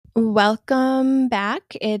Welcome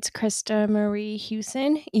back. It's Krista Marie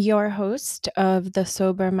Hewson, your host of the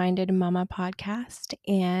Sober Minded Mama podcast.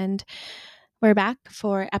 And we're back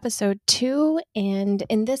for episode 2. And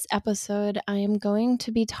in this episode, I am going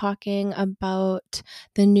to be talking about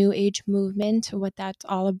the New Age movement, what that's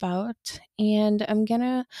all about. And I'm going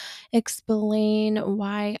to explain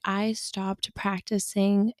why I stopped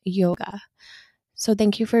practicing yoga. So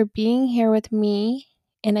thank you for being here with me,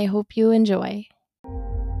 and I hope you enjoy.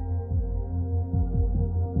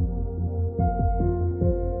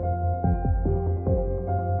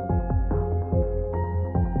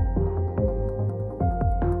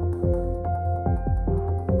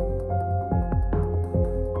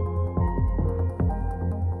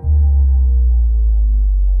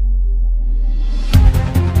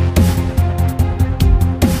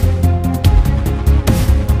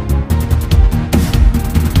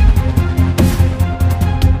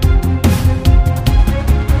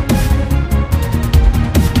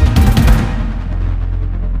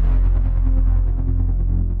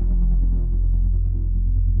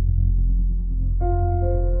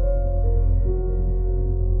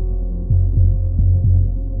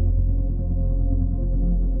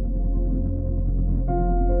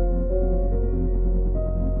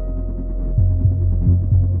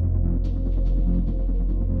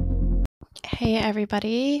 Hey,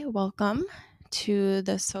 everybody. Welcome to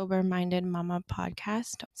the Sober Minded Mama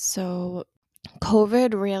podcast. So,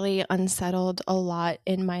 COVID really unsettled a lot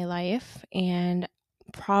in my life and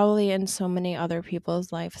probably in so many other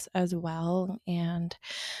people's lives as well. And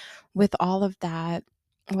with all of that,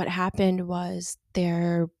 what happened was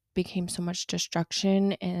there became so much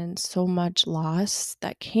destruction and so much loss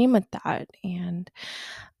that came with that. And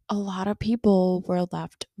a lot of people were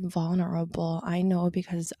left vulnerable. I know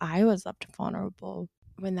because I was left vulnerable.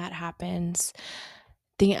 When that happens,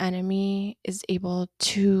 the enemy is able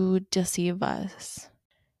to deceive us.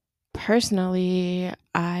 Personally,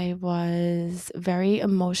 I was very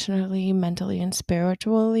emotionally, mentally, and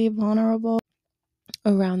spiritually vulnerable.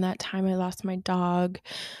 Around that time, I lost my dog.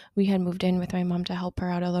 We had moved in with my mom to help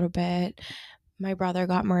her out a little bit. My brother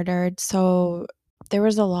got murdered. So there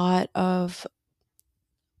was a lot of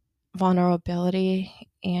vulnerability,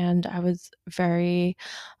 and I was very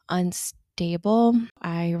unstable.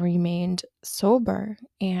 I remained sober,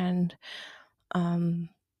 and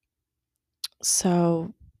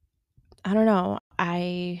so I don't know.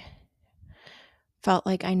 I felt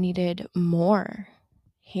like I needed more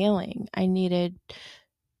healing. I needed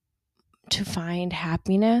to find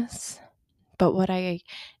happiness. But what I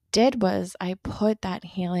did was I put that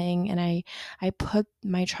healing and I put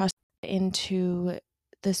my trust into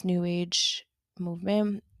this New Age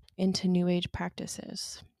movement, into New Age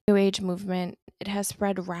practices. New Age movement, it has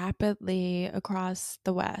spread rapidly across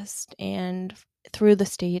the West and through the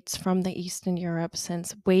States from the East and Europe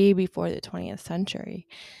since way before the 20th century.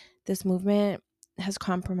 This movement has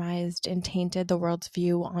compromised and tainted the world's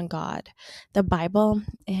view on God, the Bible,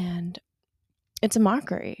 and it's a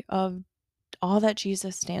mockery of all that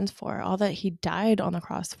Jesus stands for, all that he died on the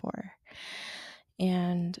cross for.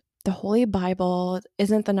 And the Holy Bible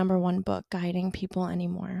isn't the number one book guiding people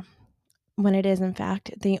anymore, when it is, in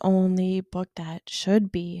fact, the only book that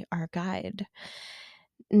should be our guide.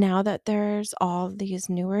 Now that there's all these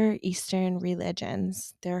newer Eastern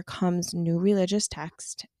religions, there comes new religious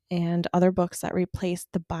text and other books that replace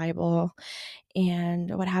the Bible.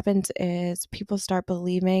 And what happens is people start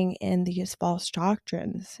believing in these false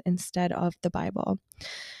doctrines instead of the Bible.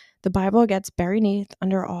 The Bible gets buried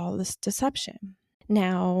under all this deception.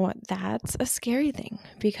 Now, that's a scary thing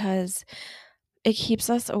because it keeps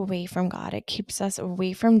us away from God. It keeps us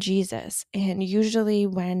away from Jesus. And usually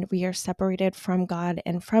when we are separated from God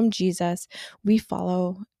and from Jesus, we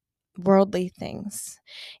follow worldly things.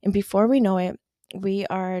 And before we know it, we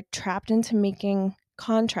are trapped into making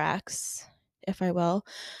contracts, if I will,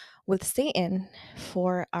 with Satan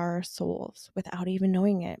for our souls without even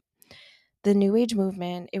knowing it. The New Age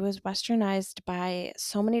movement, it was westernized by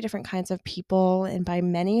so many different kinds of people and by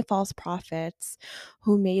many false prophets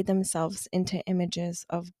who made themselves into images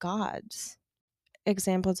of gods.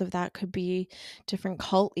 Examples of that could be different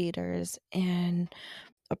cult leaders and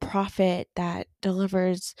a prophet that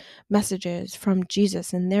delivers messages from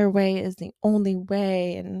Jesus, and their way is the only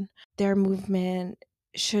way, and their movement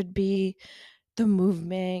should be the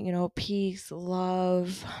movement, peace,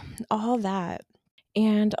 love, all that.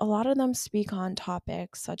 And a lot of them speak on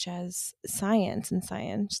topics such as science and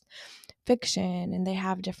science fiction, and they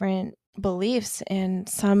have different beliefs. And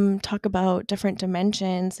some talk about different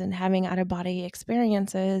dimensions and having out of body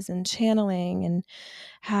experiences and channeling and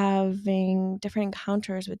having different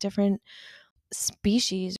encounters with different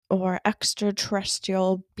species or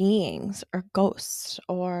extraterrestrial beings or ghosts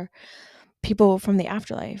or people from the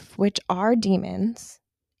afterlife, which are demons.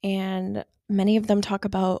 And many of them talk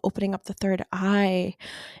about opening up the third eye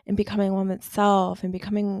and becoming one with itself and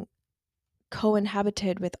becoming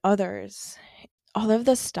co-inhabited with others. All of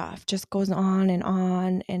this stuff just goes on,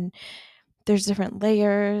 and there's different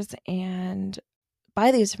layers, and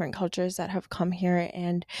by these different cultures that have come here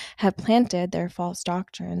and have planted their false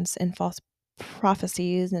doctrines and false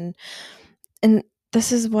prophecies, and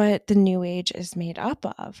this is what the New Age is made up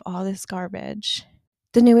of, all this garbage.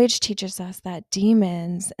 The New Age teaches us that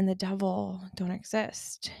demons and the devil don't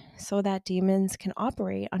exist, so that demons can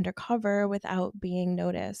operate undercover without being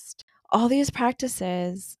noticed. All these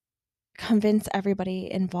practices convince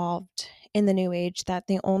everybody involved in the New Age that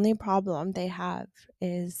the only problem they have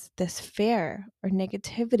is this fear or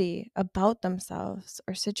negativity about themselves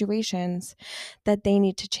or situations that they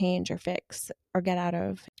need to change or fix or get out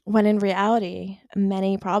of. When in reality,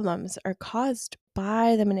 many problems are caused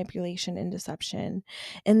by the manipulation and deception.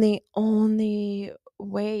 And the only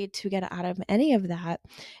way to get out of any of that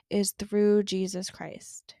is through Jesus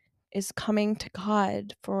Christ, is coming to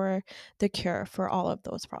God for the cure for all of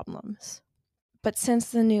those problems. But since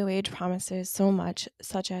the New Age promises so much,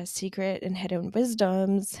 such as secret and hidden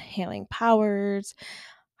wisdoms, healing powers,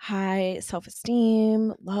 high self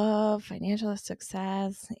esteem, love, financial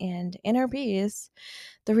success, and inner peace,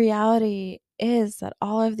 the reality is that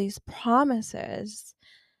all of these promises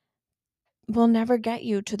will never get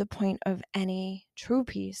you to the point of any true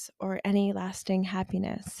peace or any lasting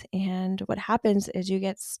happiness. And what happens is you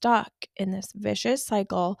get stuck in this vicious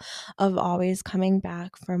cycle of always coming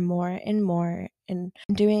back for more and more and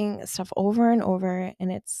doing stuff over and over.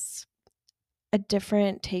 And it's a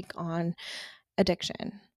different take on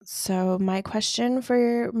addiction. So, my question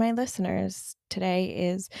for my listeners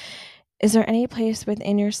today is there any place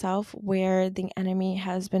within yourself where the enemy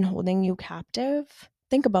has been holding you captive?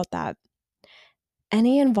 Think about that.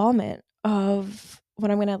 Any involvement of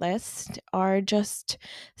what I'm going to list are just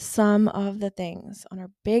some of the things on our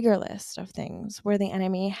bigger list of things where the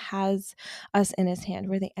enemy has us in his hand,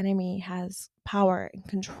 where the enemy has power and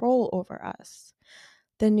control over us.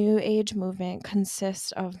 The New Age movement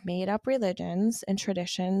consists of made up religions and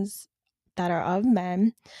traditions that are of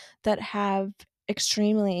men that have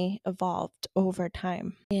extremely evolved over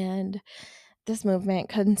time. And this movement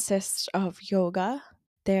consists of yoga.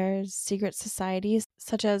 There's secret societies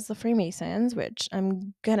such as the Freemasons, which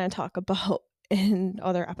I'm going to talk about in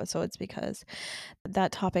other episodes because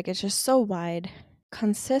that topic is just so wide.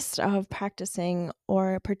 Consists of practicing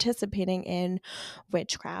or participating in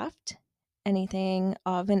witchcraft, anything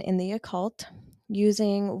of and in the occult,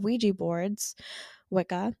 using Ouija boards,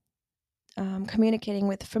 Wicca, communicating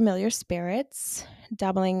with familiar spirits,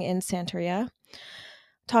 dabbling in Santeria,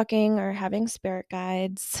 talking or having spirit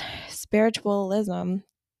guides, spiritualism,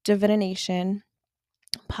 divination,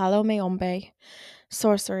 palo mayombe,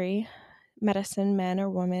 sorcery, medicine, men or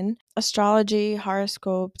women, astrology,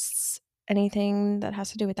 horoscopes, anything that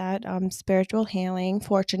has to do with that, spiritual healing,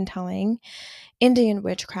 fortune telling, Indian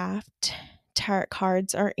witchcraft, tarot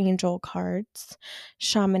cards or angel cards,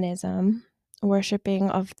 shamanism, worshiping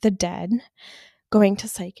of the dead, going to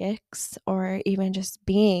psychics, or even just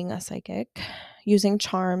being a psychic, using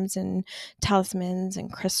charms and talismans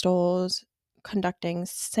and crystals, conducting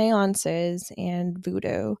seances and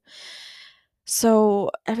voodoo.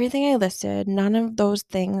 So, everything I listed, none of those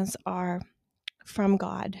things are from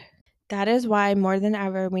God. That is why more than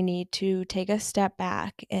ever we need to take a step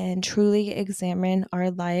back and truly examine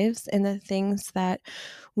our lives and the things that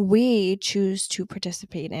we choose to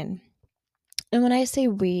participate in. And when I say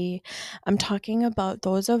we, I'm talking about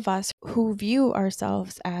those of us who view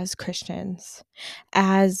ourselves as Christians,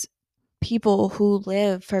 as people who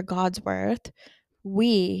live for God's worth.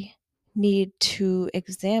 We need to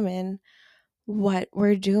examine what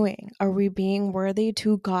we're doing. Are we being worthy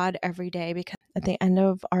to God every day? Because at the end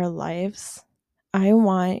of our lives, I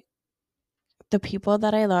want the people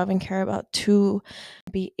that I love and care about to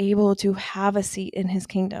be able to have a seat in his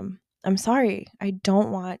kingdom. I'm sorry, I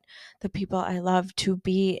don't want the people I love to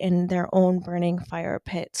be in their own burning fire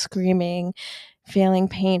pit, screaming, feeling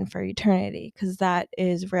pain for eternity, because that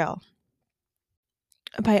is real.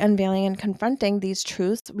 By unveiling and confronting these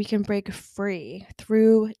truths, we can break free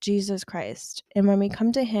through Jesus Christ. And when we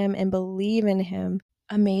come to him and believe in him,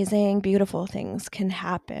 amazing, beautiful things can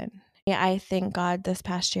happen. I thank God this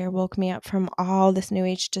past year woke me up from all this New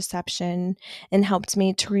Age deception and helped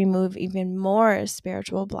me to remove even more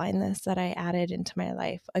spiritual blindness that I added into my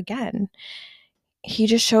life again. he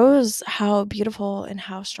just shows how beautiful and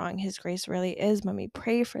how strong his grace really is when we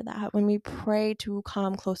pray for that, when we pray to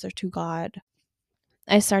come closer to God.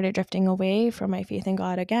 I started drifting away from my faith in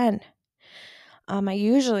God again. I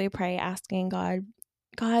usually pray asking God,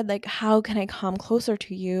 like, how can I come closer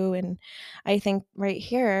to you? And I think right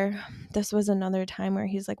here, this was another time where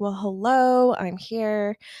he's like, well, hello, I'm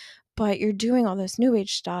here, but you're doing all this new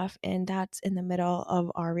age stuff, and that's in the middle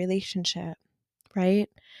of our relationship, right?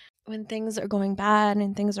 When things are going bad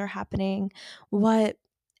and things are happening, what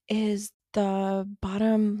is the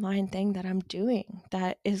bottom line thing that I'm doing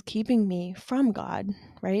that is keeping me from God,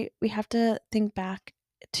 right? We have to think back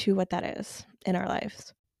to what that is in our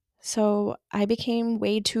lives. So I became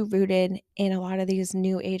way too rooted in a lot of these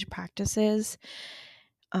new age practices.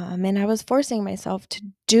 And I was forcing myself to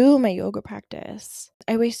do my yoga practice.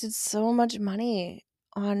 I wasted so much money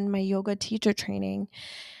on my yoga teacher training.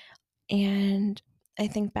 And I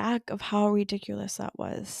think back of how ridiculous that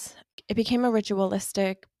was. It became a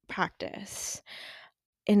ritualistic practice,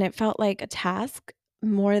 and it felt like a task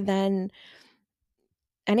more than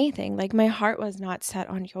anything. Like, my heart was not set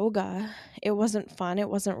on yoga. It wasn't fun, it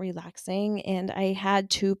wasn't relaxing, and I had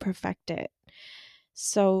to perfect it.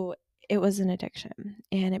 So it was an addiction,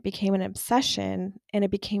 and it became an obsession, and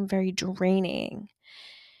it became very draining.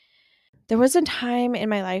 There was a time in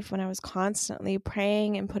my life when I was constantly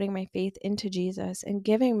praying and putting my faith into Jesus and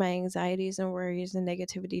giving my anxieties and worries and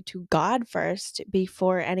negativity to God first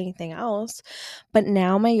before anything else. But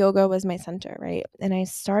now my yoga was my center, right? And I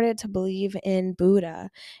started to believe in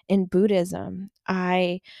Buddha, in Buddhism.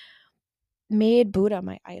 I made Buddha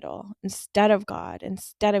my idol instead of God,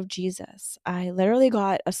 instead of Jesus. I literally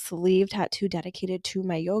got a sleeve tattoo dedicated to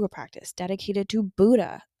my yoga practice, dedicated to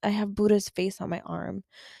Buddha. I have Buddha's face on my arm,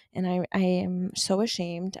 and I am so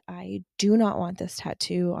ashamed. I do not want this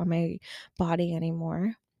tattoo on my body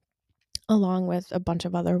anymore, along with a bunch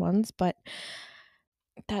of other ones, but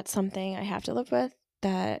that's something I have to live with,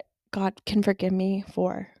 that God can forgive me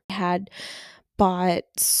for. I had bought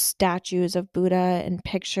statues of Buddha and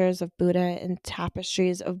pictures of Buddha and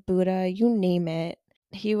tapestries of Buddha, you name it.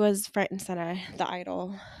 He was front and center, the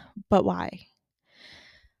idol. But why?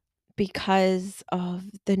 Because of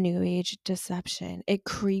the new age deception. It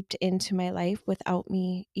creeped into my life without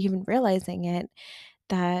me even realizing it,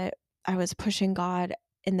 that I was pushing God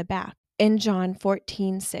in the back. In John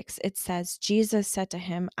 14:6, it says, Jesus said to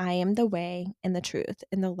him, I am the way and the truth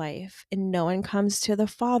and the life, and no one comes to the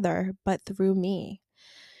Father but through me.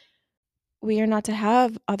 We are not to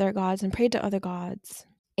have other gods and pray to other gods.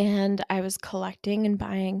 And I was collecting and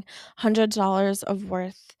buying hundreds of dollars of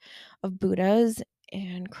worth of Buddhas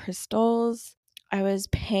and crystals. I was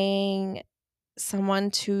paying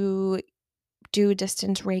someone to do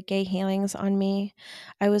distant Reiki healings on me.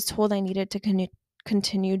 I was told I needed to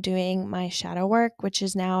continue doing my shadow work, which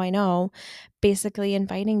is, now I know, basically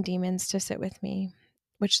inviting demons to sit with me,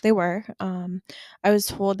 which they were. I was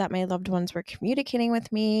told that my loved ones were communicating with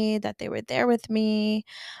me, that they were there with me.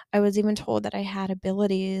 I was even told that I had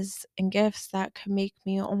abilities and gifts that could make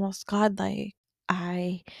me almost godlike.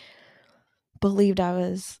 I believed I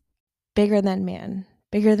was bigger than man,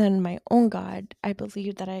 bigger than my own God. I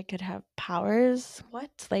believed that I could have powers.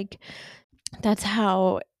 What? Like, that's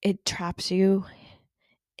how it traps you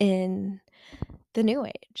in the new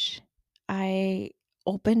age. I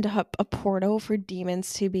opened up a portal for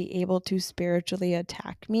demons to be able to spiritually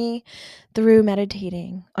attack me through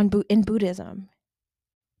meditating in Buddhism.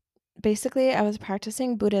 Basically, I was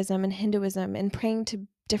practicing Buddhism and Hinduism and praying to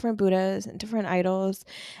different Buddhas and different idols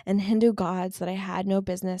and Hindu gods that I had no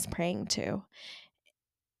business praying to.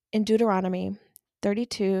 In Deuteronomy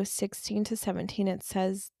 32:16-17, it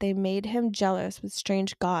says, they made him jealous with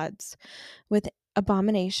strange gods, with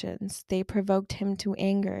abominations. They provoked him to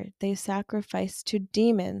anger. They sacrificed to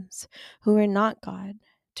demons who were not God,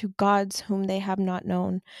 to gods whom they have not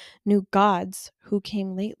known, new gods who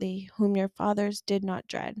came lately, whom your fathers did not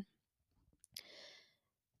dread.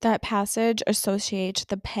 That passage associates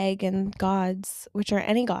the pagan gods, which are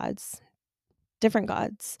any gods, different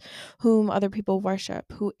gods, whom other people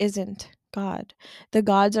worship, who isn't God. The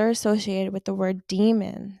gods are associated with the word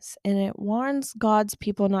demons, and it warns God's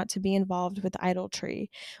people not to be involved with idolatry,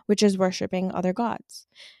 which is worshiping other gods.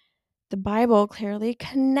 The Bible clearly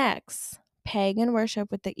connects pagan worship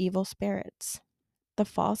with the evil spirits. The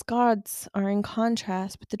false gods are in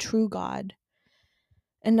contrast with the true God.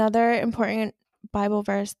 Another important Bible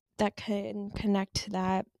verse that can connect to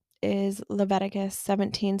that is Leviticus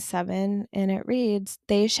 17:7, and it reads,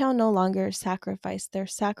 they shall no longer sacrifice their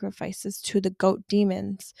sacrifices to the goat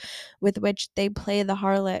demons with which they play the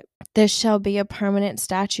harlot. This shall be a permanent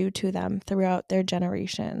statute to them throughout their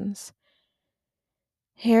generations.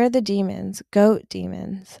 Here, the demons, goat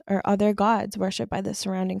demons, or other gods worshipped by the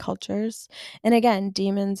surrounding cultures. And again,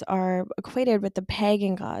 demons are equated with the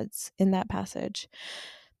pagan gods in that passage.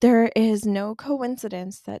 There is no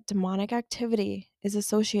coincidence that demonic activity is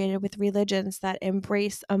associated with religions that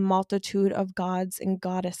embrace a multitude of gods and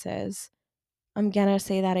goddesses. I'm going to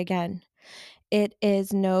say that again. It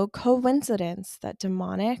is no coincidence that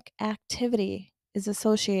demonic activity is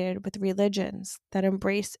associated with religions that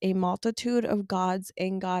embrace a multitude of gods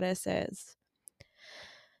and goddesses.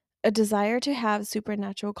 A desire to have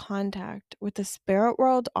supernatural contact with the spirit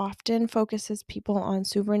world often focuses people on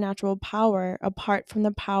supernatural power apart from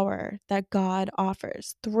the power that God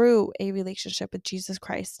offers through a relationship with Jesus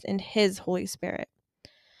Christ and His Holy Spirit.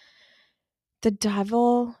 The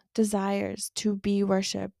devil desires to be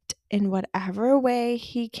worshipped in whatever way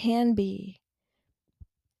he can be.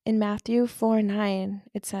 In Matthew 4:9,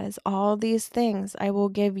 it says, "All these things I will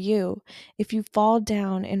give you if you fall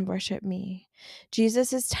down and worship me."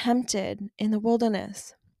 Jesus is tempted in the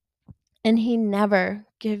wilderness, and he never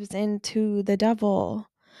gives in to the devil.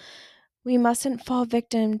 We mustn't fall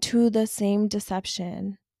victim to the same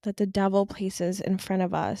deception that the devil places in front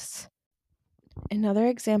of us. Another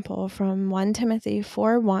example from 1 Timothy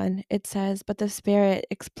 4:1, it says, "But the Spirit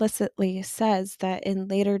explicitly says that in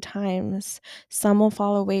later times some will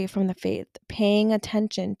fall away from the faith, paying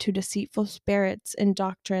attention to deceitful spirits and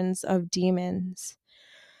doctrines of demons."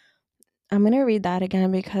 I'm going to read that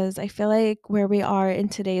again because I feel like where we are in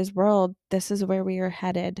today's world, this is where we are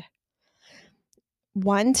headed.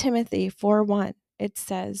 1 Timothy 4:1. It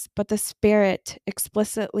says, "But the Spirit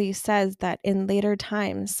explicitly says that in later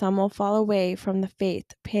times some will fall away from the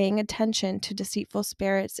faith, paying attention to deceitful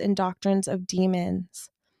spirits and doctrines of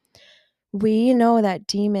demons." We know that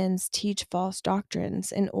demons teach false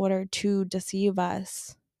doctrines in order to deceive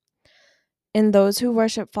us. And those who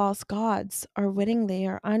worship false gods are wittingly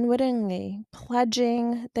or unwittingly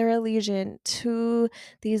pledging their allegiance to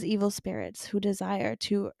these evil spirits who desire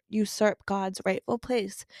to usurp God's rightful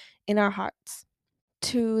place in our hearts.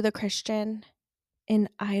 To the Christian, an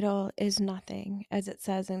idol is nothing, as it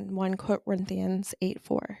says in 1 Corinthians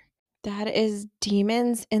 8:4. That is,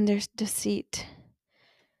 demons in their deceit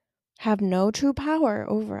have no true power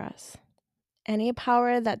over us. Any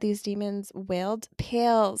power that these demons wield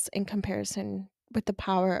pales in comparison with the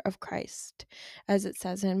power of Christ, as it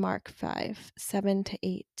says in Mark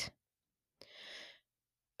 5:7-8.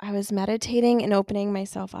 I was meditating and opening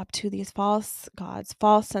myself up to these false gods,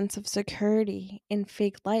 false sense of security in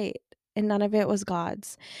fake light, and none of it was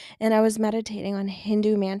God's. And I was meditating on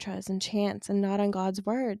Hindu mantras and chants and not on God's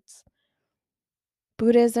words.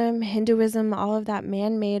 Buddhism, Hinduism, all of that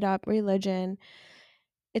man-made up religion,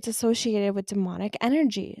 it's associated with demonic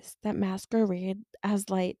energies that masquerade as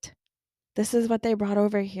light. This is what they brought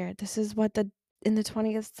over here. This is what in the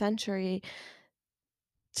 20th century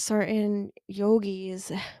certain yogis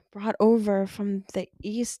brought over from the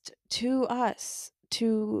East to us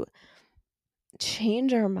to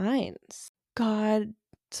change our minds.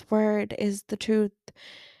 God's word is the truth,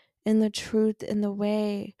 and the truth in the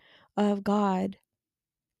way of God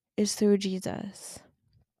is through Jesus.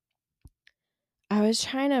 I was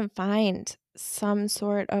trying to find some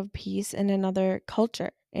sort of peace in another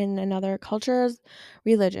culture's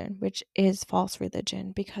religion, which is false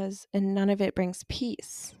religion, and none of it brings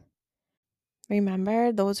peace.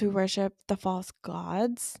 Remember, those who worship the false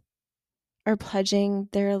gods are pledging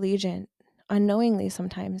their allegiance, unknowingly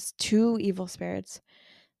sometimes, to evil spirits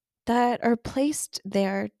that are placed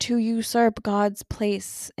there to usurp God's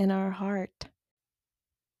place in our heart.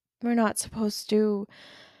 We're not supposed to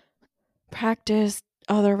practice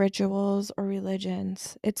other rituals or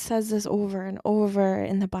religions. It says this over and over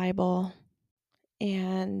in the Bible.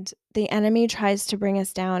 And the enemy tries to bring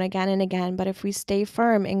us down again and again. But if we stay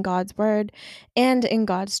firm in God's word and in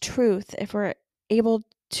God's truth, if we're able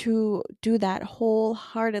to do that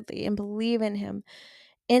wholeheartedly and believe in Him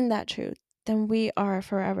in that truth, then we are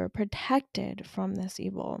forever protected from this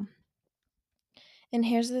evil. And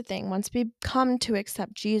here's the thing, once we come to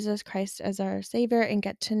accept Jesus Christ as our Savior and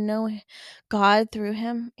get to know God through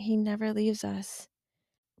Him, He never leaves us.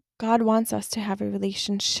 God wants us to have a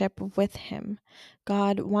relationship with Him.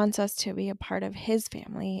 God wants us to be a part of His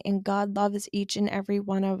family, and God loves each and every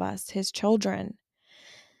one of us, His children.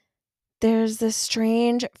 There's this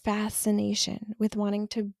strange fascination with wanting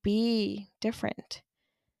to be different,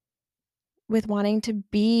 with wanting to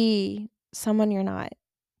be someone you're not.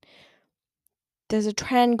 There's a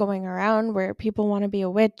trend going around where people want to be a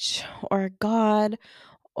witch or a god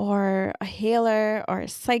or a healer or a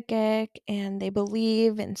psychic, and they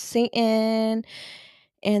believe in Satan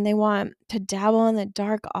and they want to dabble in the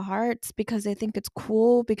dark arts because they think it's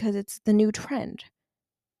cool because it's the new trend.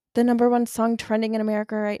 The number one song trending in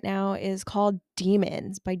America right now is called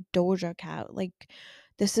Demons by Doja Cat. Like,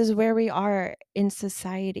 this is where we are in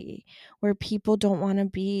society, where people don't want to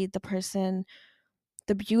be the person,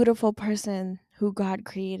 the beautiful person who God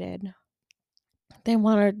created. They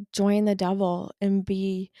want to join the devil and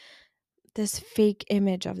be this fake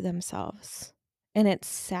image of themselves. And it's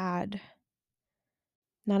sad.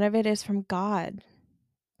 None of it is from God.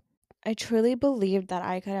 I truly believed that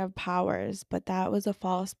I could have powers, but that was a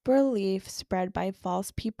false belief spread by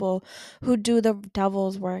false people who do the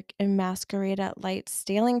devil's work and masquerade at light,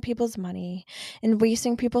 stealing people's money and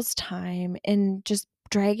wasting people's time and just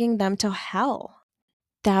dragging them to hell.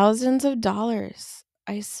 Thousands of dollars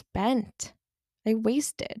I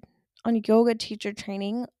wasted on yoga teacher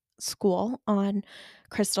training school, on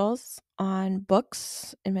crystals, on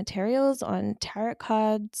books and materials, on tarot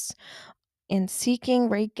cards, and seeking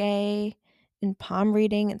Reiki and palm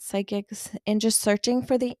reading and psychics, and just searching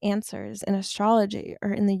for the answers in astrology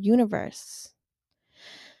or in the universe.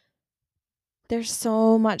 There's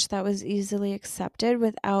so much that was easily accepted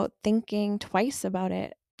without thinking twice about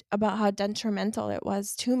it, about how detrimental it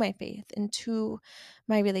was to my faith and to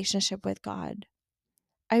my relationship with God.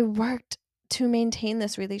 I worked to maintain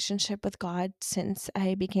this relationship with God since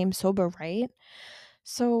I became sober, right?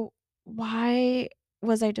 So why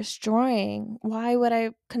was I destroying? Why would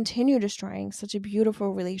I continue destroying such a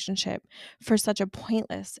beautiful relationship for such a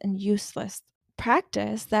pointless and useless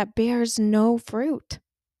practice that bears no fruit?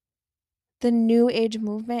 The New Age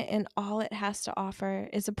movement and all it has to offer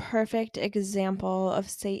is a perfect example of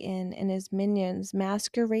Satan and his minions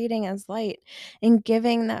masquerading as light and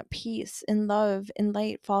giving that peace and love and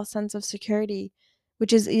light false sense of security,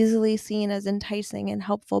 which is easily seen as enticing and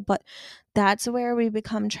helpful. But that's where we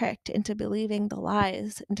become tricked into believing the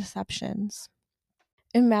lies and deceptions.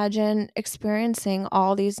 Imagine experiencing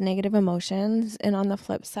all these negative emotions, and on the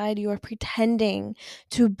flip side, you are pretending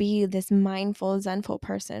to be this mindful, zenful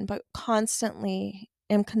person, but constantly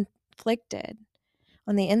am conflicted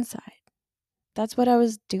on the inside. That's what I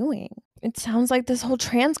was doing. It sounds like this whole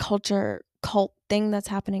trans culture cult thing that's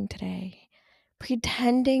happening today.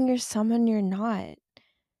 Pretending you're someone you're not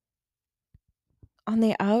on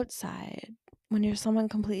the outside when you're someone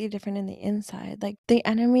completely different in the inside. Like, the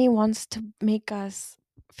enemy wants to make us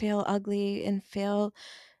feel ugly and feel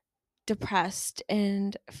depressed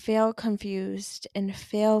and feel confused and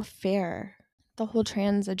feel fear. The whole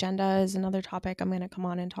trans agenda is another topic I'm going to come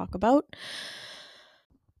on and talk about.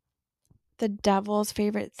 The devil's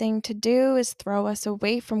favorite thing to do is throw us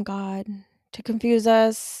away from God, to confuse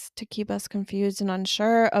us, to keep us confused and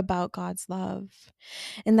unsure about God's love.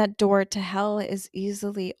 And that door to hell is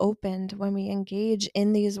easily opened when we engage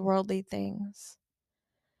in these worldly things.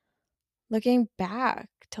 Looking back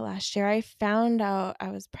to last year, I found out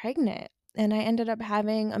I was pregnant and I ended up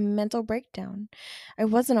having a mental breakdown. I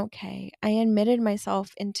wasn't okay. I admitted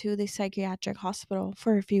myself into the psychiatric hospital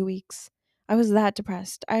for a few weeks. I was that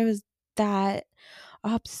depressed. I was that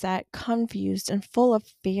upset, confused, and full of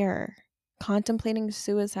fear, contemplating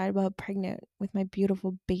suicide while pregnant with my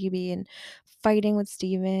beautiful baby and fighting with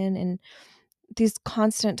Steven and these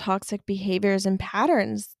constant toxic behaviors and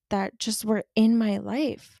patterns that just were in my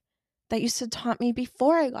life that used to taunt me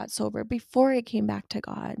before I got sober, before I came back to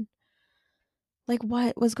God. Like,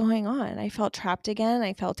 what was going on? I felt trapped again.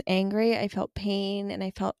 I felt angry. I felt pain. And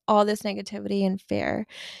I felt all this negativity and fear.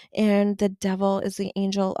 And the devil is the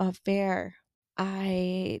angel of fear.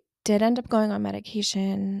 I did end up going on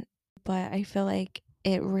medication, but I feel like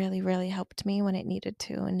it really, really helped me when it needed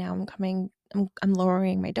to. And now I'm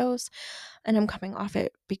lowering my dose and I'm coming off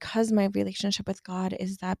it because my relationship with God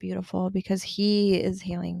is that beautiful, because He is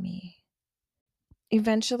healing me.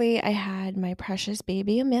 Eventually, I had my precious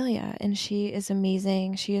baby, Amelia, and she is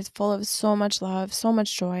amazing. She is full of so much love, so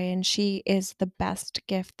much joy, and she is the best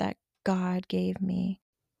gift that God gave me.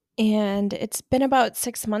 And it's been about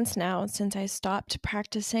 6 months now since I stopped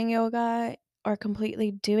practicing yoga or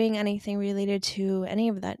completely doing anything related to any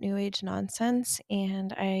of that new age nonsense.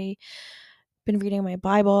 And I've been reading my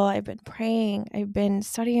Bible, I've been praying, I've been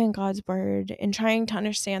studying God's word and trying to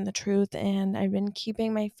understand the truth. And I've been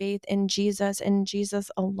keeping my faith in Jesus and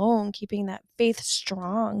Jesus alone, keeping that faith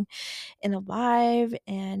strong and alive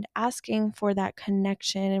and asking for that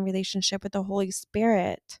connection and relationship with the Holy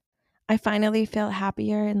Spirit. I finally feel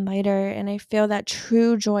happier and lighter, and I feel that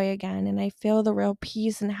true joy again, and I feel the real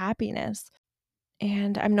peace and happiness.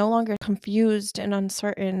 And I'm no longer confused and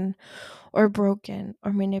uncertain or broken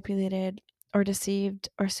or manipulated or deceived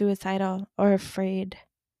or suicidal or afraid.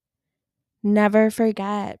 Never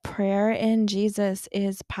forget, prayer in Jesus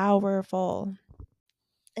is powerful.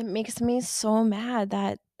 It makes me so mad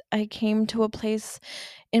that I came to a place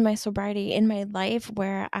in my sobriety, in my life,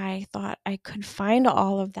 where I thought I could find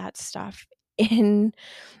all of that stuff in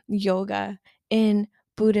yoga, in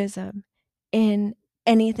Buddhism, in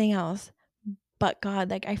anything else but God.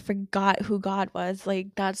 Like, I forgot who God was. Like,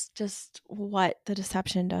 that's just what the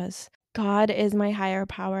deception does. God is my higher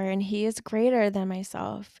power, and He is greater than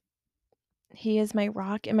myself. He is my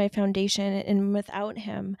rock and my foundation, and without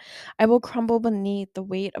Him, I will crumble beneath the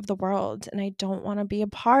weight of the world, and I don't want to be a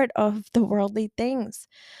part of the worldly things.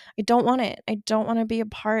 I don't want it. I don't want to be a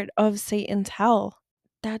part of Satan's hell.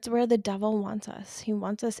 That's where the devil wants us. He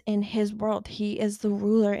wants us in his world. He is the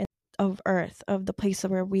ruler of earth, of the place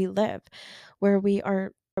where we live, where we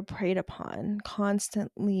are preyed upon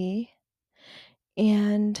constantly.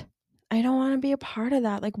 And I don't want to be a part of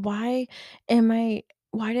that. Like, why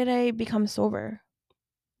did I become sober?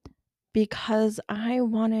 Because I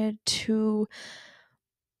wanted to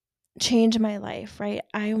change my life, right?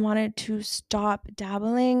 I wanted to stop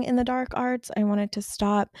dabbling in the dark arts. I wanted to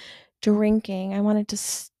stop drinking. I wanted to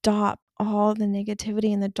stop all the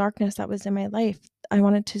negativity and the darkness that was in my life. I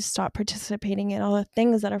wanted to stop participating in all the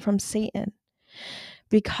things that are from Satan.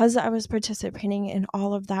 Because I was participating in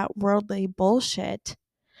all of that worldly bullshit,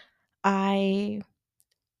 I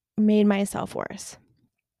made myself worse.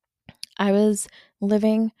 I was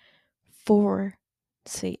living for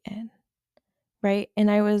Satan, right? And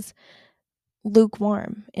I was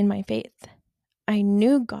lukewarm in my faith. I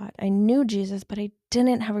knew God, I knew Jesus, but I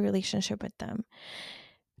didn't have a relationship with them.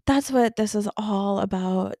 That's what this is all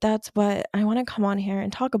about. That's what I want to come on here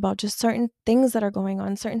and talk about, just certain things that are going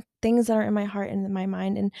on, certain things that are in my heart and in my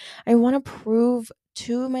mind. And I want to prove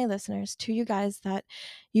to my listeners, to you guys, that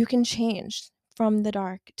you can change from the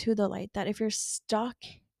dark to the light, that if you're stuck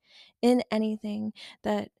in anything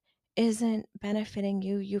that isn't benefiting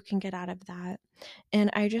you, you can get out of that. And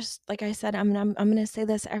I just, like I said, I'm going to say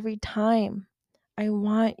this every time. I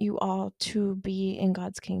want you all to be in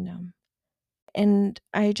God's kingdom. And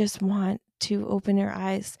I just want to open your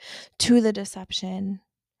eyes to the deception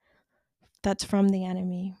that's from the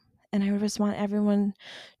enemy. And I just want everyone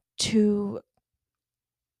to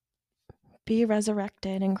be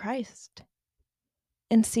resurrected in Christ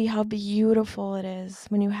and see how beautiful it is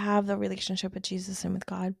when you have the relationship with Jesus and with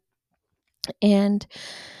God. And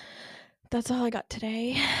that's all I got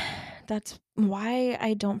today. That's why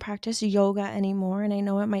I don't practice yoga anymore. And I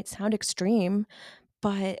know it might sound extreme,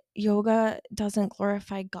 but yoga doesn't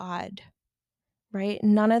glorify God, right?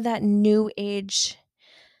 None of that new age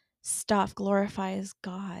stuff glorifies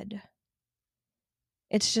God.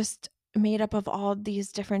 It's just made up of all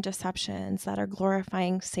these different deceptions that are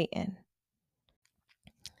glorifying Satan.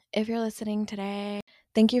 If you're listening today,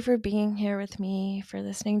 thank you for being here with me, for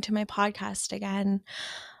listening to my podcast again.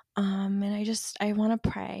 And I want to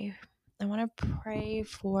pray. I want to pray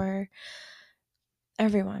for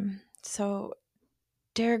everyone. So,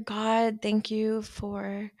 dear God, thank you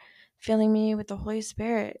for filling me with the Holy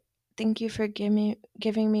Spirit. Thank you for giving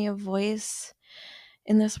me a voice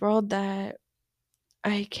in this world that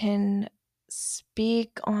I can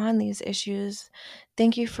speak on these issues.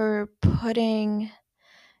 Thank you for putting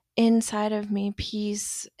inside of me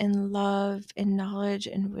peace and love and knowledge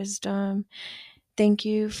and wisdom. Thank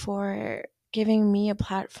you for giving me a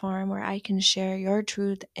platform where I can share your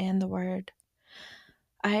truth and the word.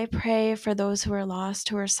 I pray for those who are lost,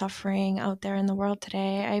 who are suffering out there in the world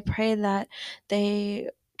today. I pray that they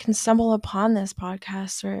can stumble upon this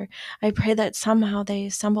podcast, or I pray that somehow they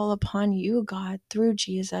stumble upon you, God, through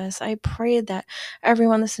Jesus. I pray that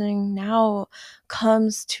everyone listening now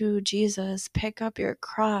comes to Jesus, pick up your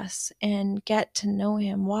cross and get to know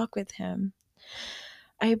him, walk with him.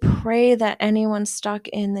 I pray that anyone stuck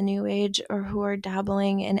in the New Age or who are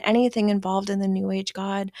dabbling in anything involved in the New Age,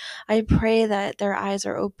 God, I pray that their eyes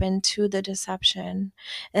are open to the deception.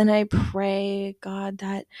 And I pray, God,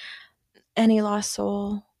 that any lost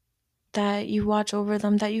soul, that you watch over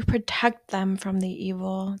them, that you protect them from the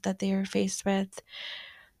evil that they are faced with.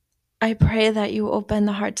 I pray that you open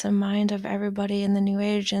the hearts and mind of everybody in the New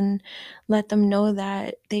Age and let them know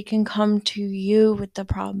that they can come to you with the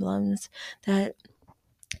problems, that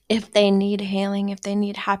if they need healing, if they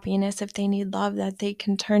need happiness, if they need love, that they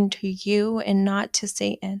can turn to you and not to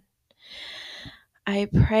Satan. I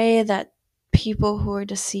pray that people who are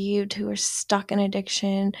deceived, who are stuck in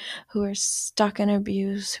addiction, who are stuck in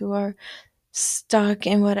abuse, who are stuck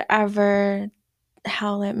in whatever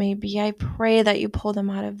hell it may be, I pray that you pull them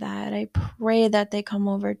out of that. I pray that they come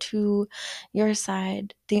over to your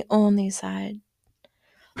side, the only side.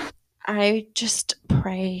 I just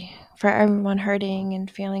pray for everyone hurting and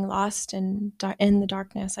feeling lost and in the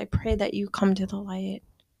darkness. I pray that you come to the light.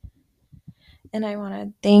 And I want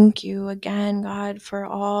to thank you again, God, for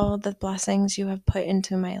all the blessings you have put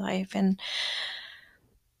into my life. And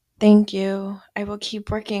thank you. I will keep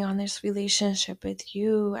working on this relationship with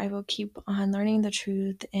you. I will keep on learning the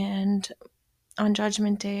truth. And on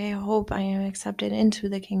Judgment Day, I hope I am accepted into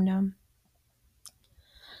the kingdom.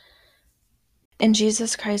 In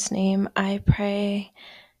Jesus Christ's name, I pray.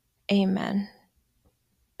 Amen.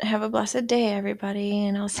 Have a blessed day, everybody,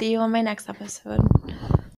 and I'll see you on my next episode.